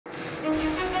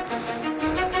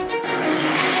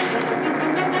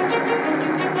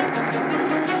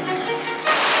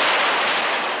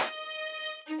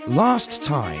Last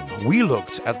time, we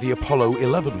looked at the Apollo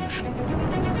 11 mission,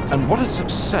 and what a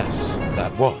success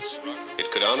that was. It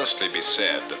could honestly be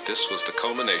said that this was the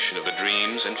culmination of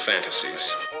dreams and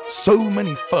fantasies. So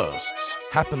many firsts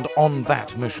happened on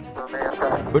that mission.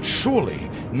 But surely,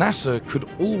 NASA could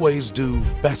always do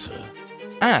better.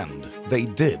 And they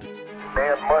did.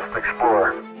 Man must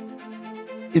explore.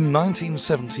 In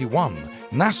 1971,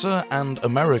 NASA and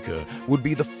America would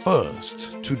be the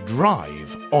first to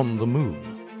drive on the moon.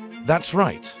 That's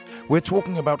right, we're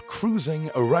talking about cruising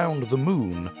around the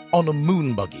moon on a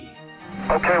moon buggy.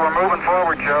 Okay, we're moving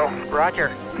forward, Joe. Roger.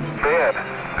 Man,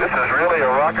 this is really a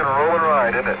rock and rollin'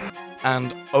 ride, isn't it?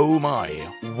 And oh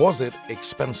my, was it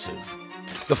expensive.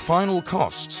 The final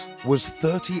cost was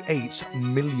 $38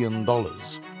 million.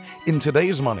 In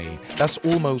today's money, that's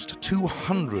almost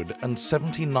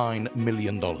 $279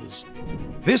 million.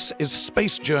 This is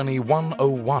Space Journey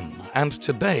 101, and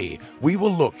today we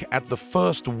will look at the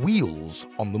first wheels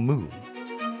on the moon.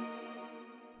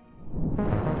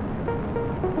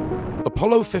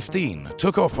 Apollo 15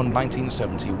 took off in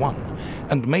 1971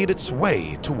 and made its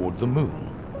way toward the moon.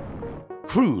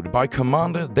 Crewed by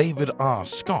Commander David R.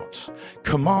 Scott,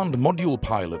 Command Module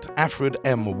Pilot Alfred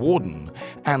M. Worden,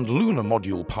 and Lunar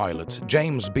Module Pilot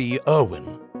James B.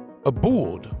 Irwin.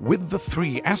 Aboard with the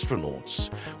 3 astronauts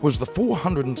was the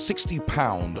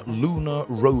 460-pound Lunar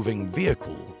Roving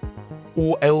Vehicle,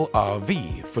 or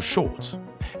LRV for short.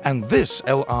 And this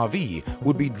LRV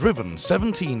would be driven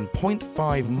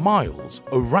 17.5 miles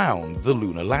around the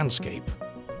lunar landscape.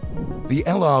 The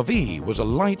LRV was a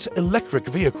light electric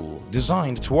vehicle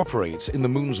designed to operate in the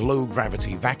moon's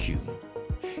low-gravity vacuum.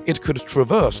 It could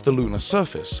traverse the lunar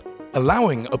surface,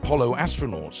 allowing Apollo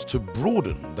astronauts to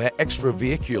broaden their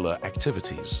extravehicular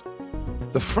activities.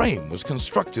 The frame was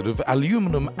constructed of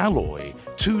aluminum alloy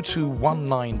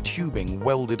 2219 tubing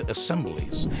welded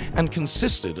assemblies and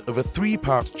consisted of a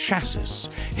 3-part chassis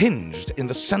hinged in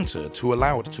the center to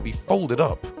allow it to be folded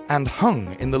up and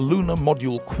hung in the Lunar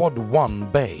Module Quad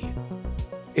 1 bay.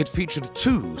 It featured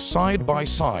 2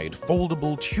 side-by-side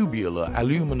foldable tubular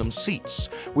aluminum seats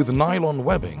with nylon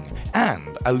webbing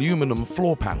and aluminum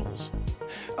floor panels.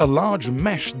 A large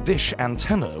mesh dish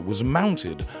antenna was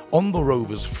mounted on the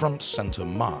rover's front center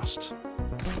mast.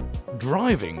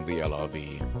 Driving the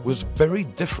LRV was very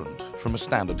different from a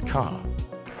standard car.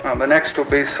 The next will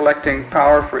be selecting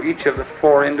power for each of the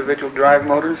 4 individual drive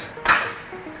motors.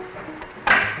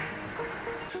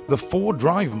 The 4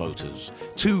 drive motors,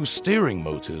 2 steering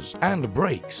motors, and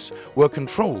brakes were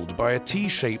controlled by a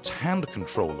T-shaped hand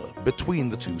controller between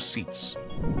the 2 seats.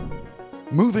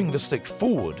 Moving the stick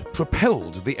forward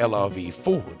propelled the LRV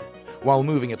forward, while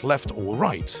moving it left or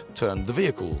right turned the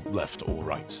vehicle left or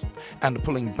right, and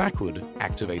pulling backward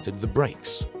activated the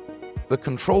brakes. The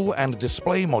control and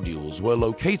display modules were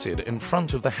located in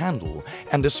front of the handle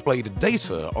and displayed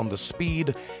data on the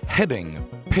speed, heading,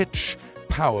 pitch,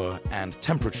 power, and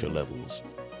temperature levels.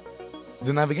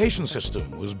 The navigation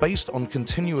system was based on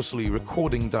continuously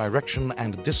recording direction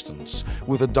and distance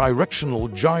with a directional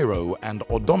gyro and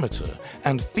odometer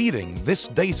and feeding this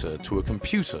data to a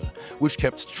computer which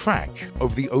kept track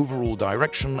of the overall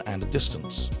direction and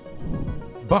distance.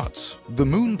 But the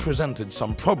moon presented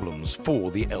some problems for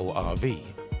the LRV,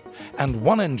 and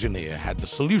one engineer had the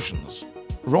solutions.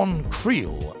 Ron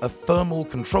Creel, a thermal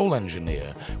control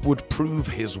engineer, would prove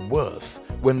his worth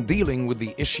when dealing with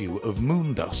the issue of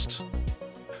moon dust.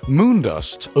 Moon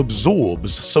dust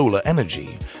absorbs solar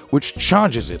energy, which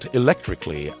charges it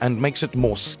electrically and makes it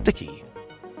more sticky.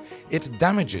 It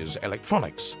damages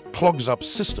electronics, clogs up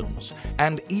systems,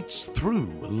 and eats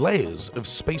through layers of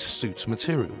spacesuit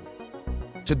material.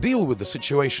 To deal with the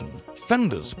situation,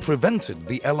 fenders prevented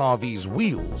the LRV's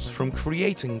wheels from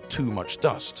creating too much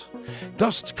dust.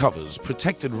 Dust covers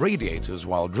protected radiators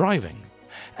while driving,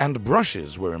 and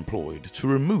brushes were employed to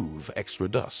remove extra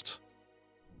dust.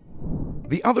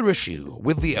 The other issue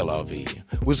with the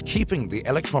LRV was keeping the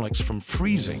electronics from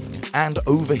freezing and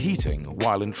overheating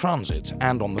while in transit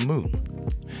and on the moon.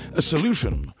 A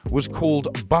solution was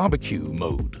called barbecue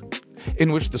mode,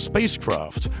 in which the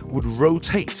spacecraft would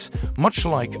rotate, much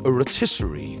like a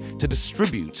rotisserie, to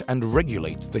distribute and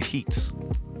regulate the heat.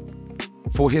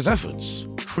 For his efforts,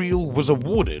 Creel was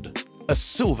awarded a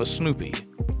Silver Snoopy.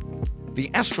 The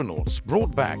astronauts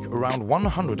brought back around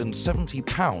 170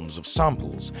 pounds of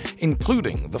samples,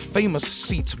 including the famous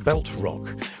seat belt rock,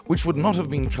 which would not have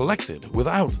been collected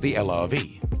without the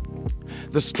LRV.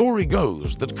 The story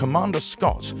goes that Commander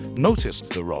Scott noticed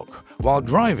the rock while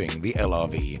driving the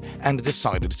LRV and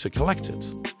decided to collect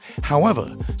it.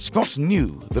 However, Scott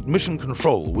knew that Mission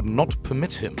Control would not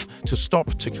permit him to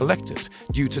stop to collect it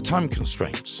due to time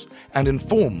constraints, and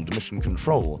informed Mission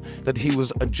Control that he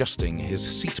was adjusting his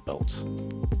seatbelt.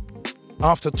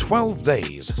 After 12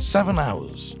 days, 7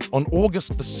 hours, on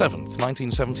August the 7th,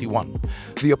 1971,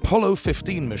 the Apollo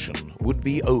 15 mission would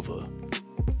be over.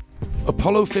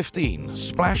 Apollo 15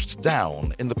 splashed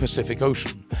down in the Pacific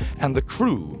Ocean, and the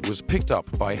crew was picked up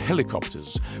by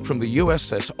helicopters from the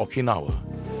USS Okinawa.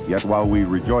 Yet while we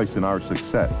rejoice in our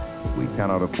success, we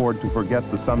cannot afford to forget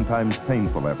the sometimes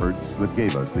painful efforts that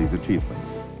gave us these achievements.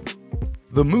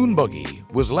 The moon buggy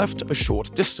was left a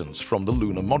short distance from the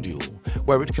lunar module,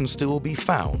 where it can still be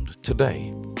found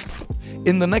today.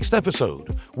 In the next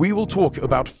episode, we will talk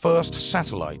about first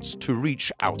satellites to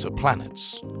reach outer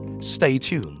planets. Stay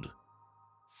tuned.